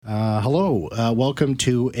Hello. Welcome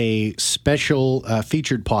to a special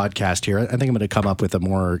featured podcast here. I think I'm going to come up with a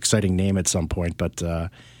more exciting name at some point, but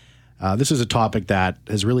this is a topic that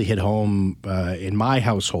has really hit home in my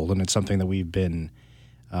household, and it's something that we've been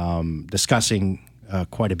discussing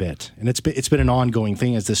quite a bit. And it's been an ongoing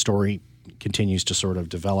thing as this story continues to sort of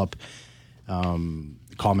develop.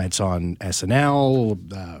 Comments on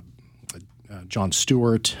SNL, Jon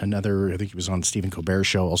Stewart, another, I think he was on Stephen Colbert's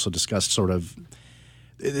show, also discussed sort of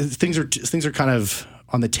things are kind of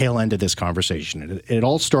on the tail end of this conversation. It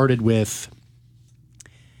all started with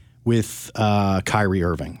Kyrie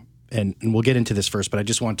Irving, and we'll get into this first. But I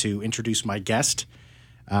just want to introduce my guest,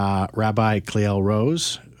 Rabbi Kliel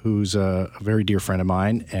Rose, who's a very dear friend of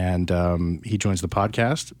mine, and he joins the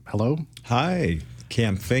podcast. Hello. Hi,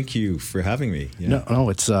 Cam. Thank you for having me. Yeah.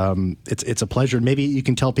 No, it's a pleasure. Maybe you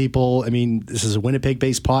can tell people, I mean, this is a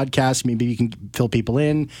Winnipeg-based podcast. Maybe you can fill people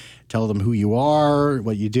in, tell them who you are,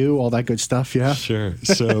 what you do, all that good stuff, yeah? Sure.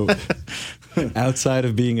 So outside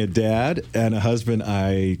of being a dad and a husband,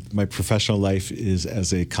 my professional life is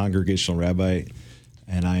as a congregational rabbi,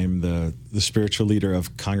 and I am the spiritual leader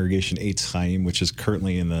of Congregation Eitz Chaim, which is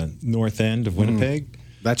currently in the north end of Winnipeg.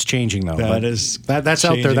 That's changing, though. That's changing.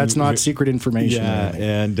 Out there. That's not secret information. Yeah,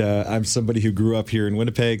 and I'm somebody who grew up here in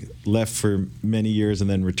Winnipeg, left for many years, and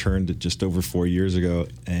then returned just over 4 years ago.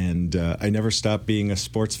 And I never stopped being a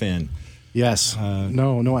sports fan. Yes.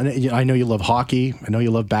 No. I know you love hockey. I know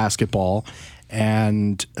you love basketball.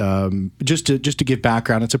 And just to give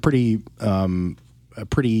background, it's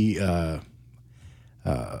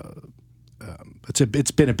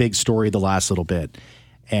it's been a big story the last little bit.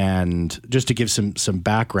 And just to give some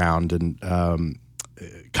background, and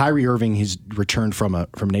Kyrie Irving, he's returned from an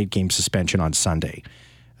 8-game suspension on Sunday.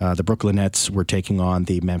 The Brooklyn Nets were taking on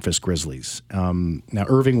the Memphis Grizzlies. Now,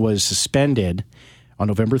 Irving was suspended on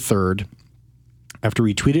November 3rd after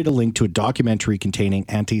he tweeted a link to a documentary containing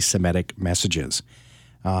anti-Semitic messages.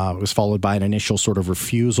 It was followed by an initial sort of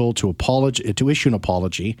refusal to issue an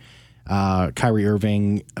apology. Kyrie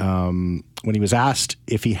Irving, when he was asked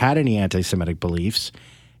if he had any anti-Semitic beliefs,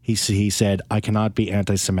 he said, "I cannot be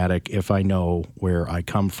anti-Semitic if I know where I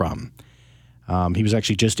come from." He was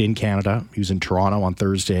actually just in Canada. He was in Toronto on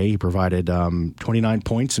Thursday. He provided 29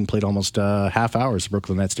 points and played almost half hours. The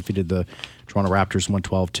Brooklyn Nets defeated the Toronto Raptors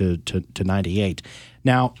 112 to 98.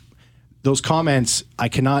 Now, those comments, "I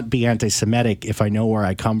cannot be anti-Semitic if I know where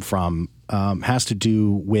I come from," has to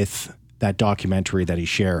do with that documentary that he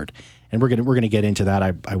shared. And we're gonna get into that.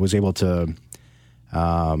 I was able to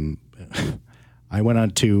I went on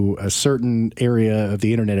to a certain area of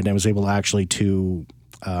the internet, and I was able actually to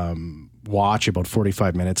watch about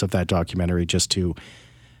 45 minutes of that documentary just to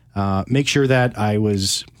make sure that I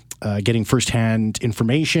was getting firsthand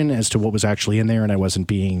information as to what was actually in there, and I wasn't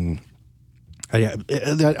being.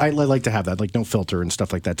 I like to have that, like no filter and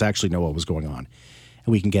stuff like that, to actually know what was going on.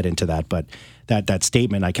 And we can get into that, but that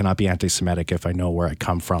statement, "I cannot be anti-Semitic if I know where I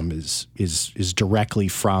come from," is directly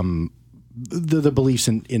from the beliefs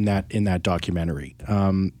in that documentary.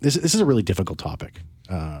 This is a really difficult topic,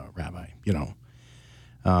 Rabbi. You know,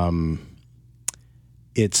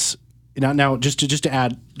 it's now just to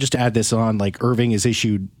add this on. Like, Irving has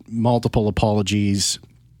issued multiple apologies.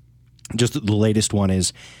 Just the latest one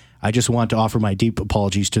is, "I just want to offer my deep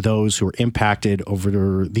apologies to those who were impacted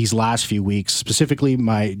over these last few weeks, specifically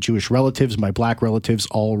my Jewish relatives, my black relatives,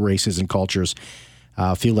 all races and cultures.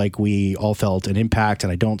 Feel like we all felt an impact,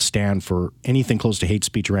 and I don't stand for anything close to hate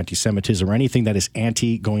speech or anti-Semitism or anything that is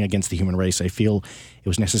going against the human race. I feel it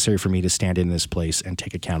was necessary for me to stand in this place and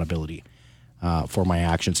take accountability for my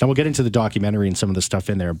actions." Now, we'll get into the documentary and some of the stuff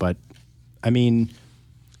in there, but I mean,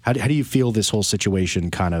 how do you feel this whole situation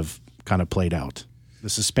kind of played out? The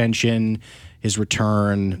suspension, his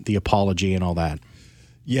return, the apology, and all that.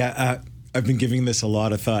 Yeah, I've been giving this a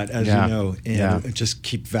lot of thought, as you know, and I just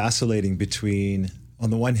keep vacillating between, on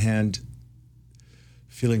the one hand,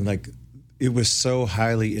 feeling like it was so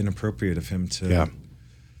highly inappropriate of him to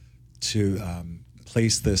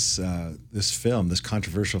place this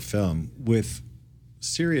controversial film with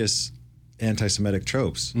serious anti-Semitic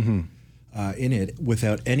tropes in it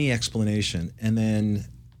without any explanation, and then.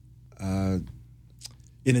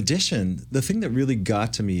 In addition, the thing that really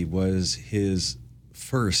got to me was his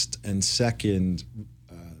first and second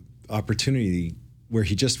opportunity where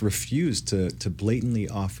he just refused to blatantly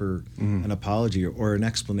offer an apology or an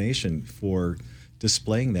explanation for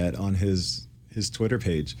displaying that on his Twitter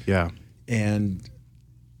page. Yeah. And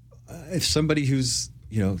if somebody who's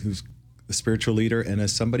a spiritual leader and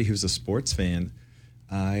as somebody who's a sports fan,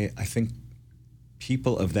 I think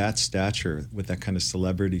people of that stature with that kind of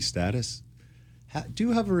celebrity status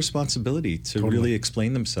do have a responsibility to really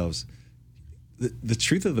explain themselves. The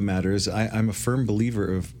truth of the matter is I'm a firm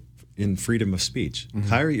believer in freedom of speech. Mm-hmm.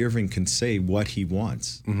 Kyrie Irving can say what he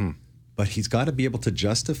wants, but he's got to be able to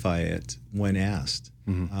justify it when asked.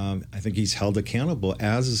 Mm-hmm. I think he's held accountable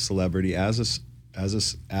as a celebrity, as an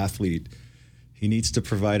athlete. He needs to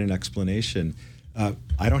provide an explanation.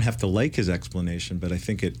 I don't have to like his explanation, but I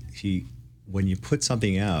think when you put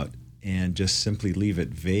something out and just simply leave it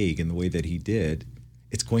vague in the way that he did,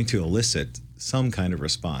 it's going to elicit some kind of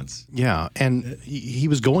response. Yeah, and he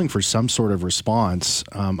was going for some sort of response.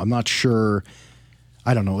 I'm not sure.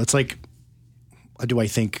 I don't know. It's like, do I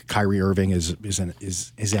think Kyrie Irving is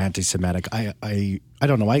anti-Semitic? I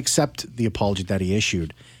don't know. I accept the apology that he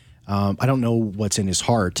issued. I don't know what's in his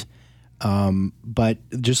heart, but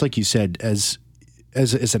just like you said, as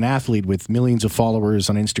an athlete with millions of followers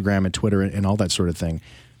on Instagram and Twitter and all that sort of thing,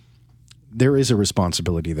 there is a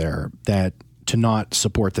responsibility there to not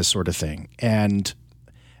support this sort of thing. And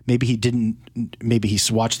maybe he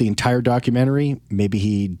watched the entire documentary. Maybe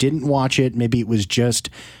he didn't watch it. Maybe it was just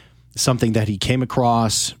something that he came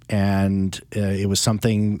across and it was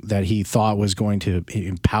something that he thought was going to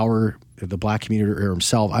empower the Black community or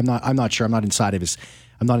himself. I'm not sure. I'm not inside of his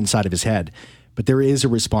head, but there is a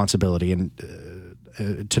responsibility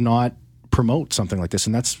to not promote something like this.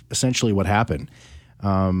 And that's essentially what happened.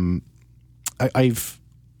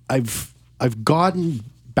 I've gotten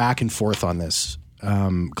back and forth on this,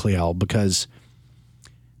 Kliel, because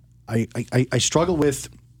I struggle with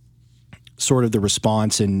sort of the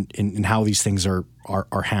response and how these things are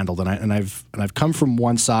handled, and I've come from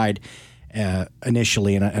one side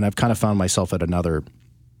initially, and I've kind of found myself at another,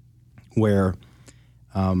 where,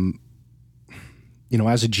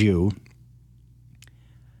 as a Jew,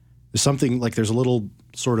 there's something like there's a little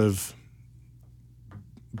sort of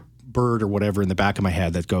bird or whatever in the back of my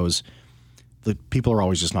head that goes, the people are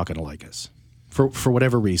always just not going to like us for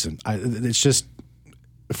whatever reason. It's just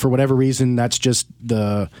for whatever reason. That's just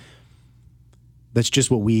what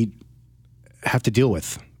we have to deal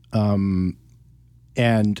with. And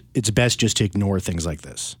it's best just to ignore things like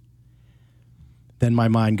this. Then my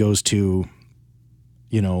mind goes to,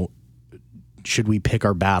 should we pick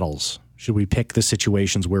our battles? Should we pick the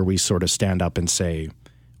situations where we sort of stand up and say,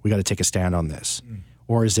 we got to take a stand on this?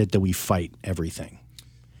 Or is it that we fight everything?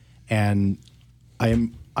 And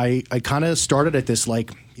I kind of started at this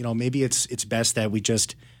like, maybe it's best that we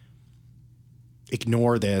just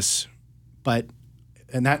ignore this.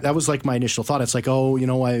 And that was like my initial thought. It's like,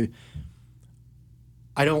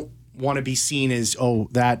 I don't want to be seen as,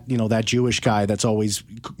 that Jewish guy that's always,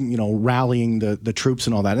 rallying the troops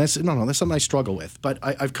and all that. And that's something I struggle with. But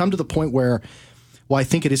I've come to the point where, I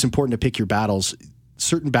think it is important to pick your battles.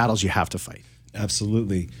 Certain battles you have to fight.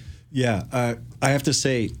 Absolutely. Yeah. I have to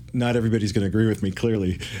say, not everybody's going to agree with me,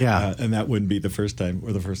 clearly. Yeah. And that wouldn't be the first time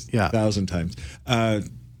or the first 1,000 times.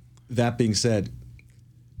 That being said,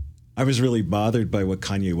 I was really bothered by what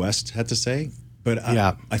Kanye West had to say. But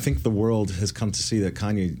I think the world has come to see that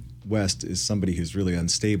Kanye West is somebody who's really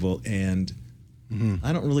unstable. And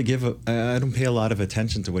I don't really I don't pay a lot of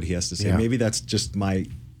attention to what he has to say. Yeah. Maybe that's just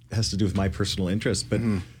has to do with my personal interest. But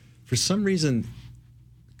for some reason,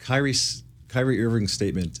 Kyrie Irving's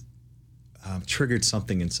statement triggered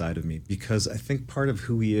something inside of me, because I think part of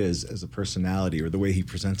who he is as a personality, or the way he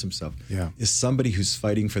presents himself, is somebody who's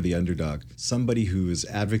fighting for the underdog, somebody who is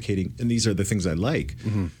advocating, and these are the things I like,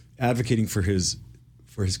 advocating for his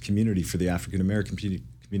community, for the African American community.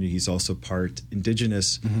 He's also part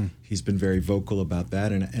Indigenous. He's been very vocal about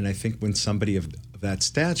that, and I think when somebody of that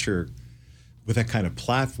stature, with that kind of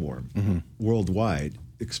platform worldwide,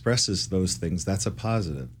 expresses those things, that's a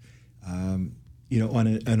positive. On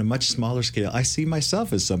a much smaller scale, I see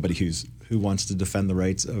myself as somebody who wants to defend the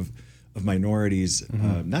rights of minorities,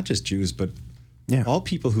 not just Jews, but all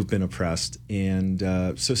people who've been oppressed. And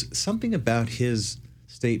so something about his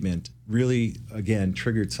statement really, again,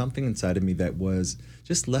 triggered something inside of me that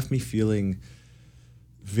just left me feeling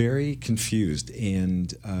very confused.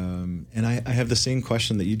 And I have the same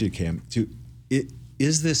question that you did, Cam.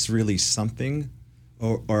 Is this really something?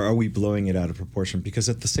 Or are we blowing it out of proportion? Because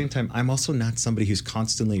at the same time, I'm also not somebody who's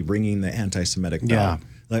constantly ringing the anti-Semitic bell.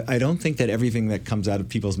 Like, I don't think that everything that comes out of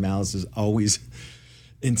people's mouths is always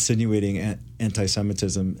insinuating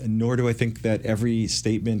anti-Semitism, and nor do I think that every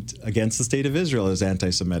statement against the state of Israel is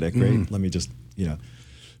anti-Semitic, right? Let me just,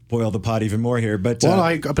 boil the pot even more here. But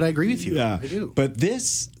I agree with you. Yeah, I do. But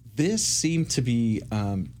this seemed to be,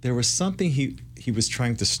 there was something he was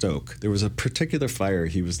trying to stoke. There was a particular fire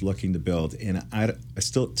he was looking to build, and I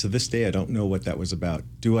still, to this day, I don't know what that was about.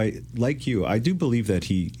 Like you, I do believe that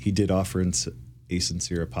he did offer a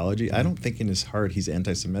sincere apology. I don't think in his heart he's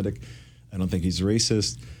anti-Semitic. I don't think he's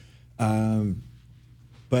racist.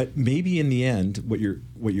 But maybe in the end, what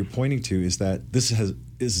you're pointing to is that this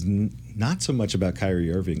is not so much about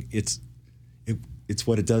Kyrie Irving. It's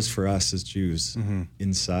what it does for us as Jews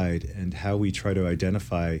inside, and how we try to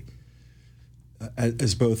identify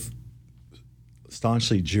as both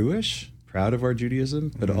staunchly Jewish, proud of our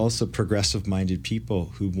Judaism, but also progressive-minded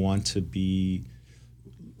people who want to be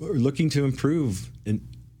looking to improve in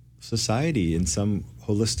society in some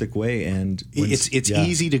holistic way. And it's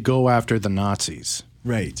easy to go after the Nazis.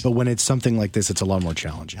 Right. But when it's something like this, it's a lot more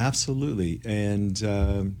challenging. Absolutely. And,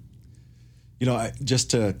 just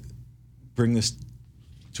to bring this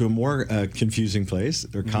to a more confusing place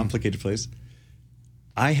or complicated place,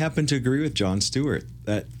 I happen to agree with Jon Stewart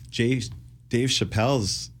that Dave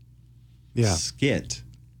Chappelle's skit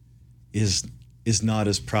is not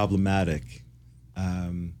as problematic.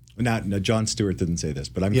 No, Jon Stewart didn't say this,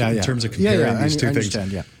 but in terms of comparing these two things.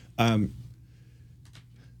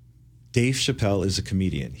 Dave Chappelle is a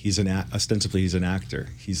comedian. He's ostensibly he's an actor.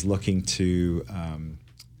 He's looking to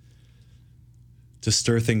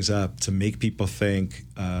stir things up, to make people think,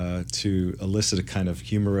 to elicit a kind of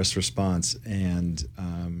humorous response. And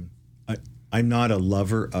I'm not a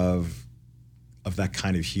lover of that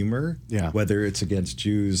kind of humor, whether it's against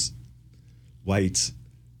Jews, whites,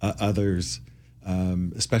 others,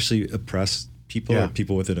 especially oppressed people or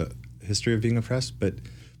people with a history of being oppressed. But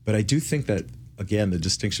I do think that, again, the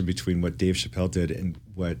distinction between what Dave Chappelle did and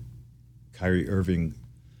what Kyrie Irving,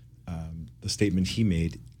 the statement he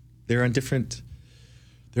made, they're on different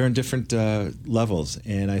levels.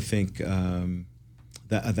 And I think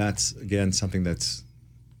that's, again, something that's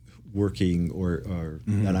working or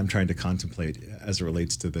that I'm trying to contemplate as it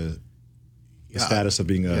relates to the status of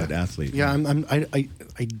being an athlete. Yeah,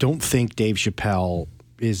 I don't think Dave Chappelle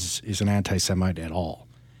is an anti-Semite at all.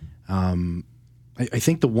 I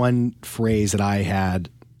think the one phrase that I had,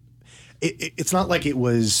 it's not like it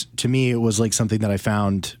was, to me, it was like something that I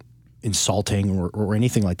found insulting or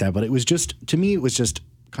anything like that, but it was just, to me, it was just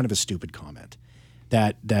kind of a stupid comment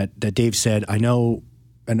that Dave said, I know,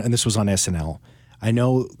 and this was on SNL, I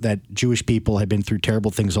know that Jewish people have been through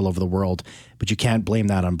terrible things all over the world, but you can't blame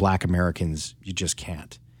that on Black Americans. You just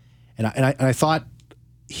can't. And I thought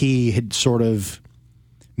he had sort of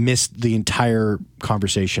missed the entire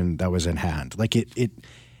conversation that was in hand. Like it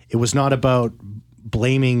was not about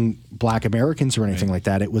blaming Black Americans or anything like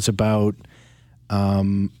that. It was about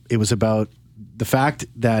the fact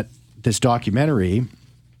that this documentary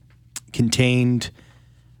contained,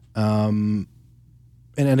 and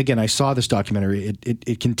again, I saw this documentary.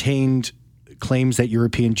 It contained claims that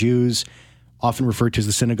European Jews, often referred to as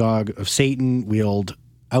the synagogue of Satan, wield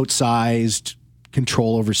outsized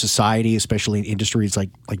control over society, especially in industries like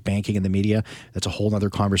banking and the media. That's a whole other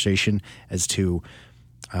conversation as to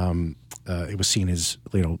it was seen as,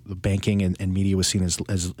 the banking and media was seen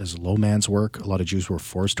as low man's work. A lot of Jews were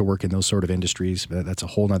forced to work in those sort of industries. That's a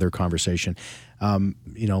whole other conversation.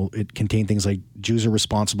 It contained things like Jews are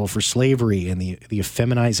responsible for slavery and the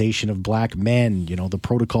effeminization of Black men, the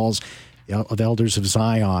protocols of elders of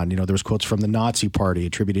Zion. There was quotes from the Nazi Party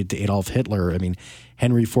attributed to Adolf Hitler. I mean,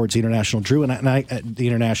 Henry Ford's the International Jew the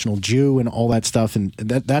International Jew and all that stuff. And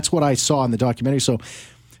that's what I saw in the documentary. So,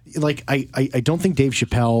 I don't think Dave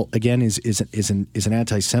Chappelle again is an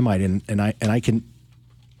anti-Semite, and I can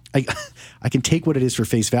take what it is for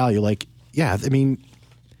face value.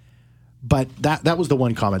 But that was the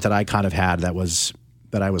one comment that I kind of had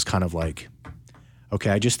that I was kind of like, okay,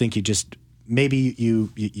 I just think maybe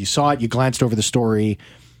you saw it, you glanced over the story,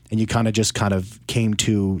 and you kind of came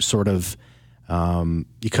to sort of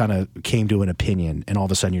came to an opinion, and all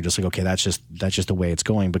of a sudden you're just like, okay, that's just the way it's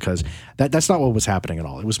going, because that's not what was happening at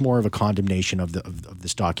all. It was more of a condemnation of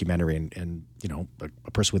this documentary and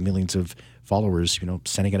a person with millions of followers,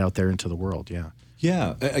 sending it out there into the world.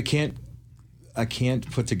 Yeah. I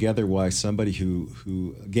can't put together why somebody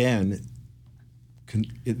who again,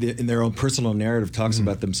 in their own personal narrative talks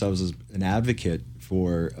about themselves as an advocate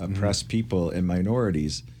for oppressed people and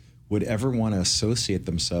minorities would ever want to associate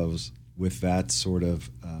themselves with that sort of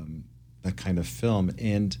that kind of film.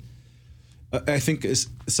 And I think as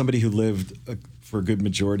somebody who lived for a good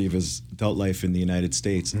majority of his adult life in the United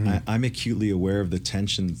States, I'm acutely aware of the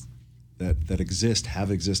tensions that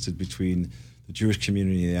have existed between the Jewish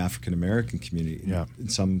community and the African American community. Yeah. In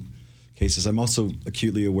some cases, I'm also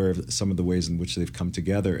acutely aware of some of the ways in which they've come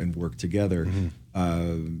together and worked together.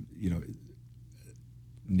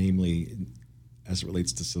 Namely, as it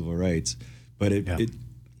relates to civil rights, but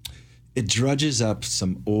it drudges up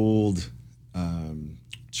some old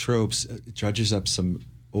tropes. It drudges up some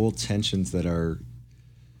old tensions that are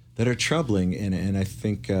troubling, and I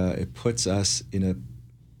think it puts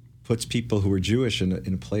people who are Jewish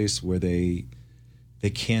in a place where they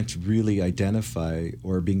can't really identify,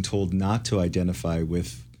 or are being told not to identify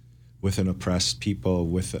with an oppressed people,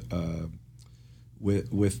 with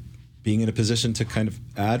being in a position to kind of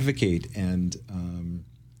advocate and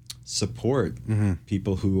support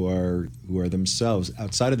people who are themselves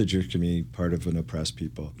outside of the Jewish community part of an oppressed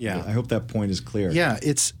people. Yeah, I hope that point is clear. Yeah,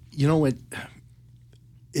 it's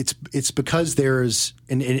it's because there's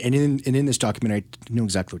and in this documentary, I know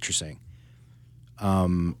exactly what you're saying.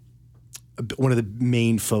 One of the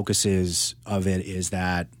main focuses of it is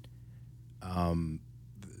that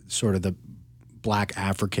sort of the Black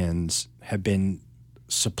Africans have been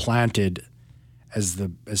supplanted as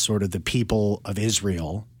sort of the people of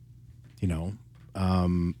Israel, and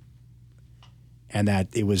that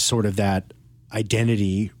it was sort of that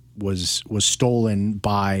identity was stolen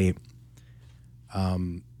by I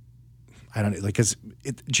don't know, like, because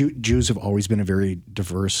Jews have always been a very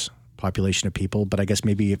diverse population of people, but I guess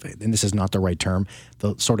maybe and this is not the right term,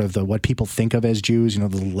 the sort of what people think of as Jews, the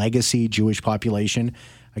legacy Jewish population.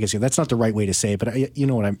 I guess that's not the right way to say it, but you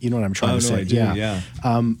know what I'm trying to say. I do, yeah.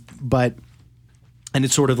 But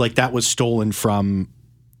it's sort of like that was stolen from,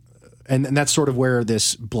 and that's sort of where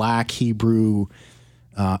this Black Hebrew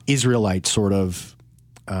Israelite sort of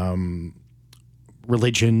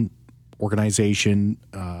religion organization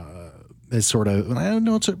is sort of, I don't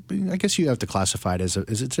know, I guess you have to classify it as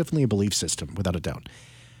it's definitely a belief system without a doubt,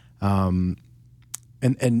 and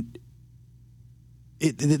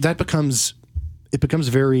that becomes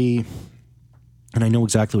very, and I know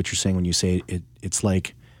exactly what you're saying when you say it's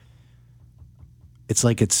like,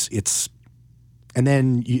 and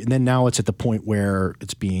then now it's at the point where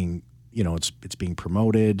it's being, it's being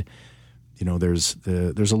promoted. There's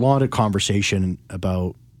a lot of conversation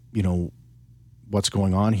about, what's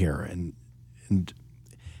going on here. And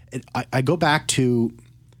I go back to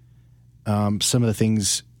some of the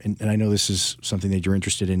things, and I know this is something that you're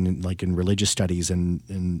interested in, like in religious studies,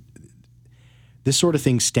 and this sort of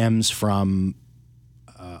thing stems from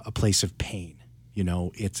a place of pain.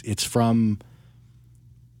 It's from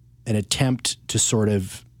an attempt to sort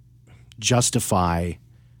of justify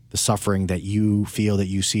the suffering that you feel, that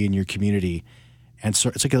you see in your community. And so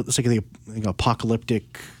it's like the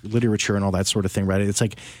apocalyptic literature and all that sort of thing, right? It's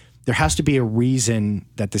like there has to be a reason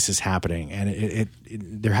that this is happening, and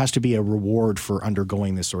there has to be a reward for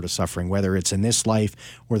undergoing this sort of suffering, whether it's in this life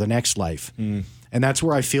or the next life. And that's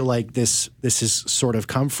where I feel like this has sort of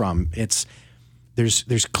come from.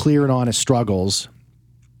 There's clear and honest struggles,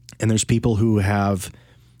 and there's people who have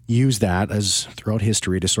used that as throughout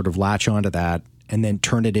history to sort of latch onto that and then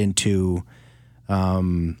turn it into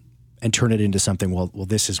something. Well,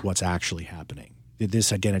 this is what's actually happening.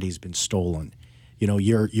 This identity has been stolen.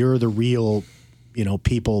 You're the real,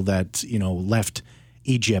 people that left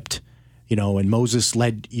Egypt, and Moses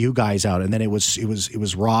led you guys out, and then it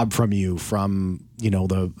was robbed from you from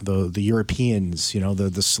the Europeans,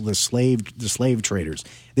 the slave traders.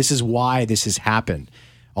 This is why this has happened.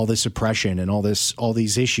 All this oppression and all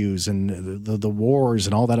these issues and the wars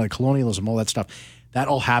and all that, colonialism, all that stuff, that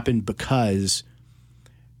all happened because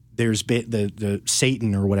there's been the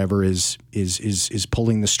Satan or whatever is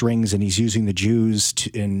pulling the strings, and he's using the Jews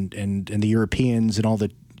and the Europeans and all the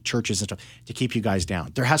churches and stuff to keep you guys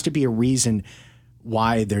down. There has to be a reason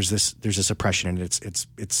why there's this oppression, and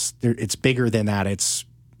it's bigger than that. It's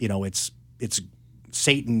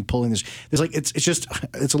Satan pulling this.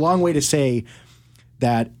 It's a long way to say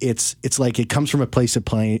that it's like it comes from a place of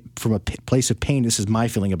pain, This is my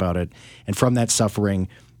feeling about it, and from that suffering,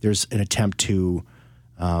 there's an attempt to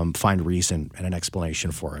find reason and an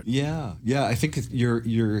explanation for it. Yeah. I think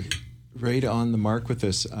you're right on the mark with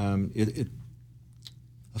this.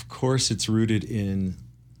 Of course, it's rooted in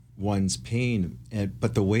one's pain,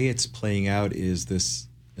 but the way it's playing out is this,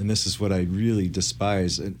 and this is what I really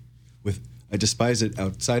despise. I despise it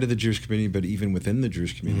outside of the Jewish community, but even within the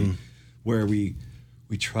Jewish community, where we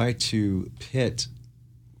try to pit,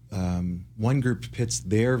 one group pits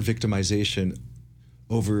their victimization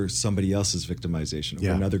over somebody else's victimization,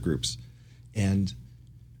 over another group's. And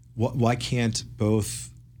why can't both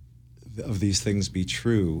of these things be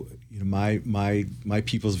true? My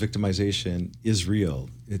people's victimization is real.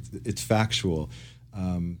 It's factual.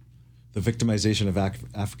 The victimization of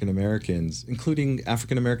African Americans, including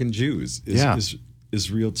African American Jews,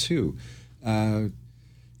 is real too. And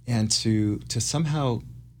to somehow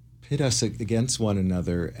pit us against one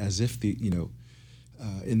another as if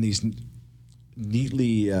in these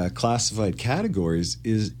neatly classified categories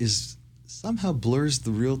is somehow blurs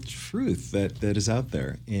the real truth that is out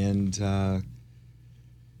there. And I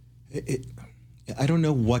don't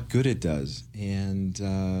know what good it does. And,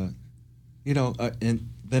 and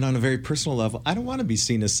then on a very personal level, I don't want to be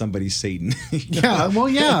seen as somebody's Satan. Yeah, well,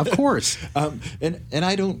 yeah, of course. And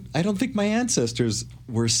I don't think my ancestors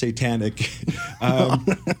were satanic.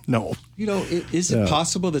 No. Is it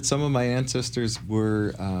possible that some of my ancestors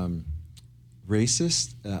were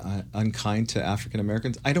racist, unkind to African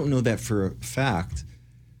Americans? I don't know that for a fact,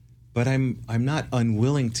 but I'm not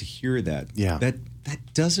unwilling to hear that. Yeah. That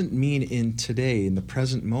doesn't mean in the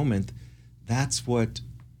present moment, that's what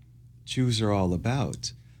Jews are all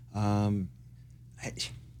about.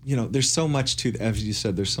 There's so much to, as you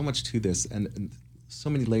said, there's so much to this, and so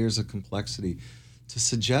many layers of complexity. To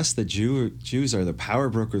suggest that Jews are the power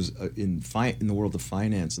brokers in the world of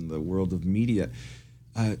finance and the world of media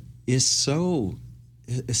is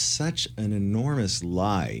such an enormous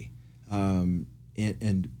lie, and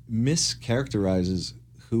mischaracterizes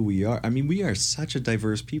who we are. I mean, we are such a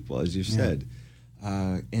diverse people, as you've said,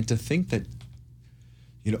 and to think that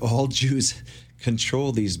all Jews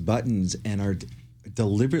control these buttons and are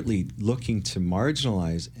deliberately looking to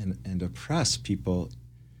marginalize and oppress people,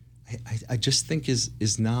 I just think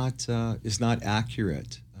is not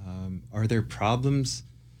accurate. Are there problems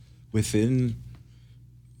within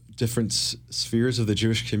different spheres of the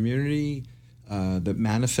Jewish community that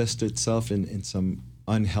manifest itself in some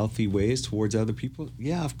unhealthy ways towards other people?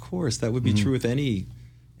 Yeah, of course, that would be true with any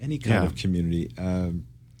kind of community.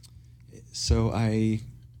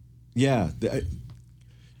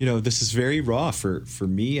 This is very raw for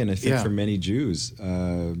me, and I think for many Jews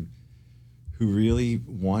who really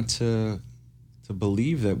want to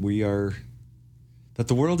believe that that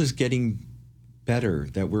the world is getting better,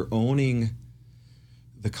 that we're owning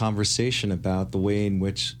the conversation about the way in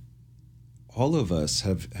which all of us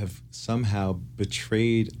have somehow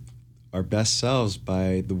betrayed our best selves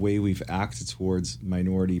by the way we've acted towards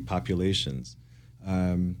minority populations.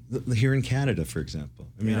 Here in Canada, for example,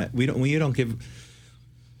 I mean, we don't give.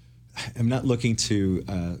 I'm not looking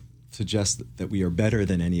to suggest that we are better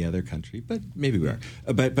than any other country, but maybe we are.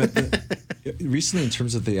 But recently, in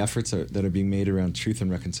terms of the efforts that are being made around truth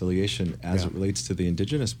and reconciliation as it relates to the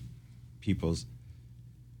Indigenous peoples,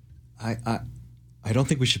 I don't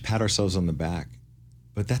think we should pat ourselves on the back,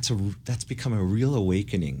 but that's become a real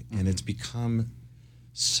awakening, and it's become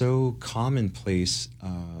so commonplace,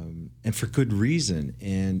 and for good reason,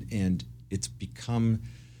 and it's become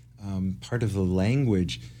part of the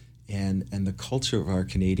language and the culture of our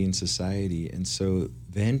Canadian society. And so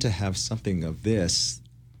then to have something of this,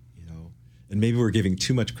 and maybe we're giving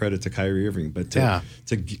too much credit to Kyrie Irving, but to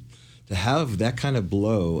have that kind of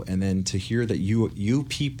blow, and then to hear that you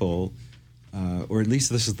people, or at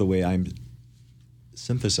least this is the way I'm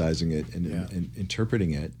synthesizing it and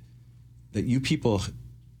interpreting it, that you people,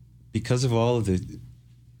 because of all of the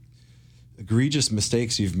egregious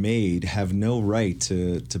mistakes you've made, have no right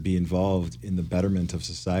to be involved in the betterment of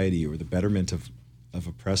society or the betterment of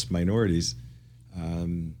oppressed minorities,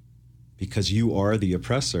 because you are the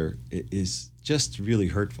oppressor, it is just really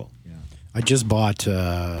hurtful. Yeah. I just bought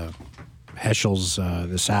Heschel's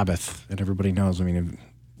The Sabbath, and everybody knows. I mean,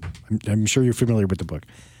 I'm sure you're familiar with the book.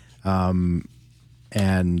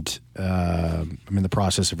 And I'm in the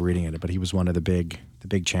process of reading it, but he was one of the big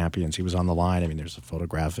champions. He was on the line. I mean, there's a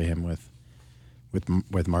photograph of him with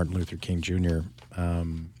Martin Luther King Jr.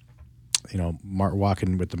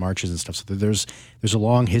 Walking with the marches and stuff. So there's a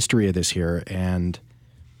long history of this here, and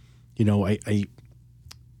I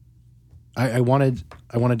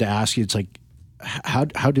wanted to ask you. It's like,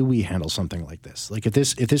 how do we handle something like this? Like if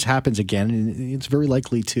this happens again, and it's very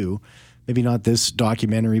likely to. Maybe not this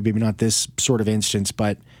documentary, maybe not this sort of instance,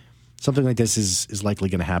 but something like this is likely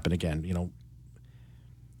going to happen again.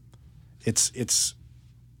 It's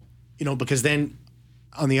because then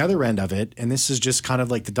on the other end of it, and this is just kind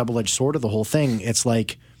of like the double-edged sword of the whole thing. It's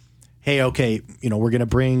like, hey, okay, we're going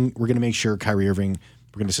to make sure Kyrie Irving,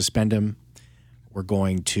 we're going to suspend him. We're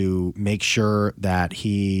going to make sure that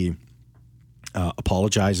he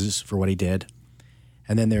apologizes for what he did,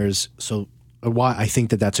 and then why I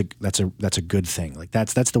think that's a good thing. Like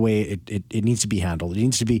that's the way it needs to be handled.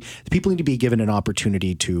 The people need to be given an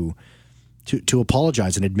opportunity to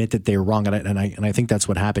apologize and admit that they're wrong. And I think that's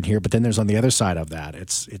what happened here. But then there's on the other side of that.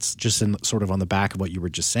 It's just sort of on the back of what you were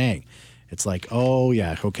just saying. It's like, oh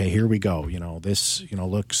yeah, okay, here we go.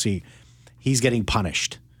 Look, see, he's getting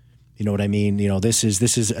punished. You know what I mean? This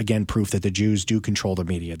is again proof that the Jews do control the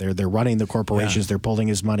media. They're running the corporations. Yeah. They're pulling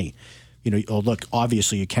his money. Look,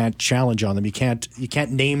 obviously you can't challenge on them. You can't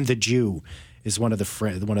name the Jew is one of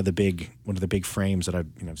the big frames that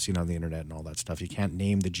I've seen on the internet and all that stuff. You can't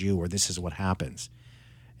name the Jew, or this is what happens,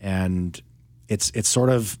 and it's sort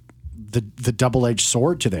of the double-edged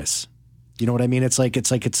sword to this. You know what I mean? It's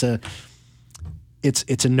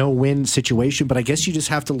a no-win situation, but I guess you just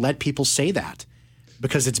have to let people say that,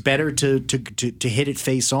 because it's better to hit it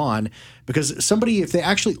face on. Because somebody, if they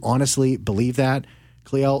actually honestly believe that,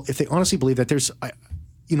 Kliel, if they honestly believe that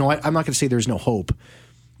I'm not going to say there's no hope,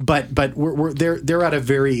 but they're at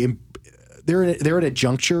a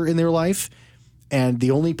juncture in their life, and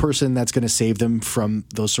the only person that's going to save them from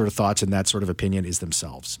those sort of thoughts and that sort of opinion is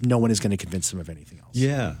themselves. No one is going to convince them of anything else.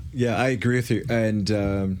 Yeah, I agree with you. And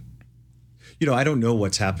I don't know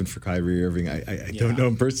what's happened for Kyrie Irving. I don't know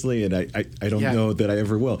him personally, and I don't know that I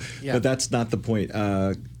ever will. Yeah. But that's not the point.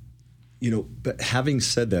 But having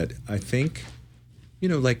said that, I think,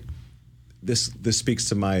 like this speaks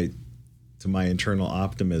to my internal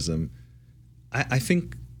optimism. I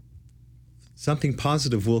think something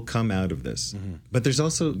positive will come out of this. Mm-hmm. But there's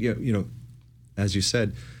also, as you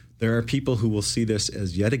said, there are people who will see this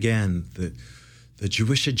as yet again the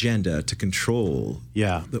Jewish agenda to control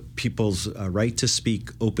the people's right to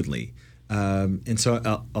speak openly. And so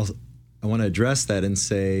I want to address that and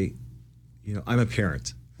say, I'm a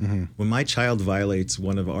parent. Mm-hmm. When my child violates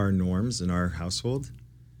one of our norms in our household,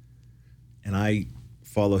 and I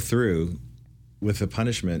follow through with a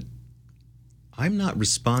punishment, I'm not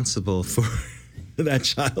responsible for that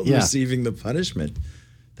child receiving the punishment.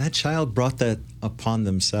 That child brought that upon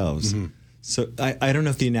themselves. Mm-hmm. So I don't know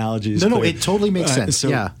if the analogy is clear. No, it totally makes sense. So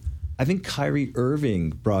yeah. I think Kyrie Irving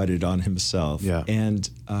brought it on himself. Yeah. And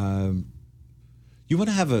you want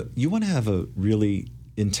to have a really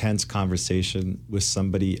intense conversation with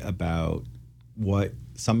somebody about what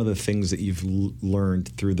some of the things that you've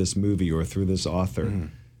learned through this movie or through this author. Mm.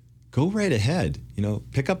 Go right ahead.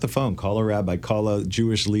 Pick up the phone, call a rabbi, call a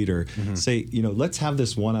Jewish leader, say, let's have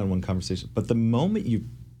this one-on-one conversation. But the moment you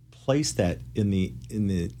place that in the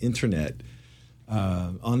internet,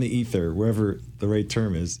 on the ether, wherever the right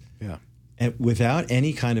term is, and without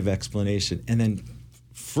any kind of explanation, and then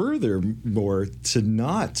furthermore to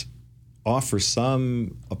not offer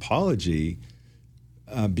some apology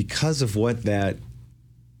because of what that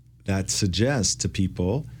suggests to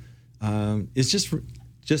people, is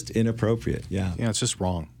just inappropriate. Yeah, it's just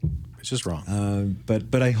wrong. It's just wrong.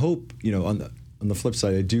 But I hope, on the flip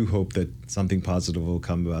side, I do hope that something positive will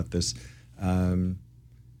come about this,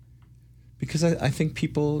 because I think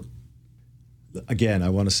people. Again, I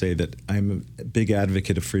want to say that I'm a big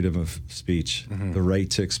advocate of freedom of speech, the right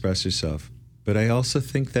to express yourself. But I also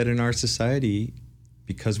think that in our society,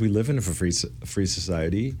 because we live in a free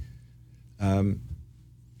society,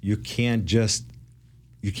 you can't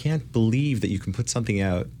believe that you can put something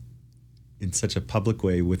out in such a public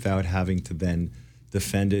way without having to then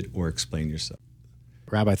defend it or explain yourself.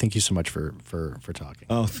 Rabbi, thank you so much for talking.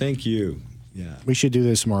 Oh, thank you. Yeah. We should do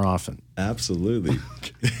this more often. Absolutely.